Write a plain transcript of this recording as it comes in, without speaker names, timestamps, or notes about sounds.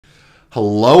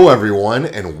Hello, everyone,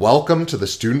 and welcome to the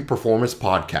Student Performance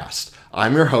Podcast.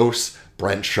 I'm your host,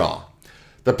 Brent Shaw.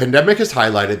 The pandemic has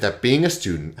highlighted that being a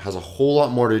student has a whole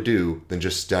lot more to do than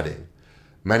just studying.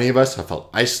 Many of us have felt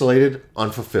isolated,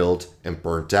 unfulfilled, and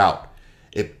burnt out.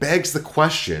 It begs the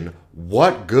question,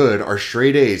 what good are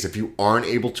straight A's if you aren't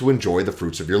able to enjoy the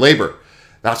fruits of your labor?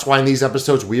 That's why in these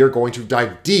episodes, we are going to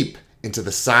dive deep into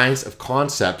the science of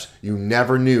concepts you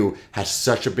never knew has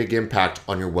such a big impact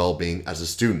on your well-being as a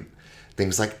student.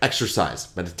 Things like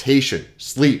exercise, meditation,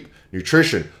 sleep,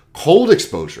 nutrition, cold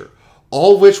exposure,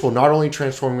 all of which will not only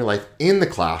transform your life in the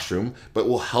classroom, but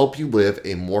will help you live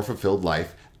a more fulfilled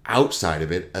life outside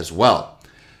of it as well.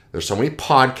 There's so many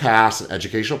podcasts and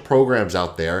educational programs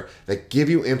out there that give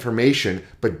you information,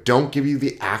 but don't give you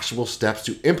the actual steps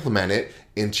to implement it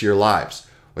into your lives.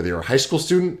 Whether you're a high school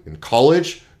student, in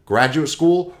college, graduate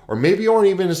school, or maybe you aren't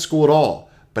even in school at all,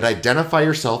 but identify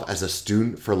yourself as a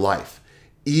student for life.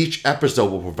 Each episode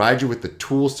will provide you with the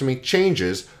tools to make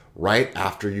changes right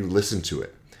after you listen to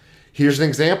it. Here's an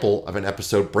example of an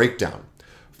episode breakdown.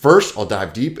 First, I'll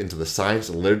dive deep into the science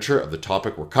and literature of the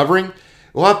topic we're covering.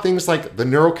 We'll have things like the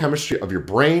neurochemistry of your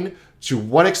brain to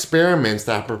what experiments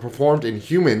that have been performed in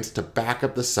humans to back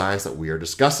up the science that we are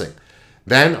discussing.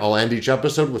 Then I'll end each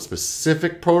episode with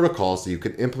specific protocols that you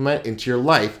can implement into your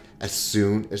life as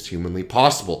soon as humanly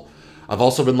possible. I've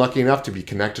also been lucky enough to be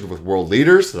connected with world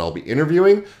leaders that I'll be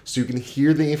interviewing so you can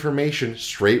hear the information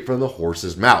straight from the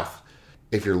horse's mouth.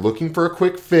 If you're looking for a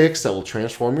quick fix that will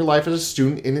transform your life as a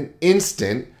student in an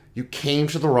instant, you came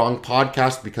to the wrong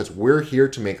podcast because we're here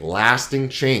to make lasting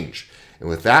change. And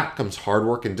with that comes hard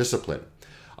work and discipline.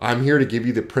 I'm here to give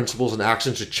you the principles and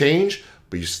actions to change,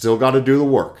 but you still got to do the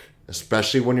work,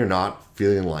 especially when you're not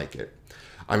feeling like it.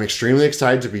 I'm extremely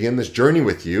excited to begin this journey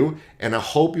with you, and I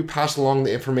hope you pass along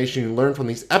the information you learned from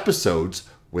these episodes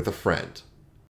with a friend.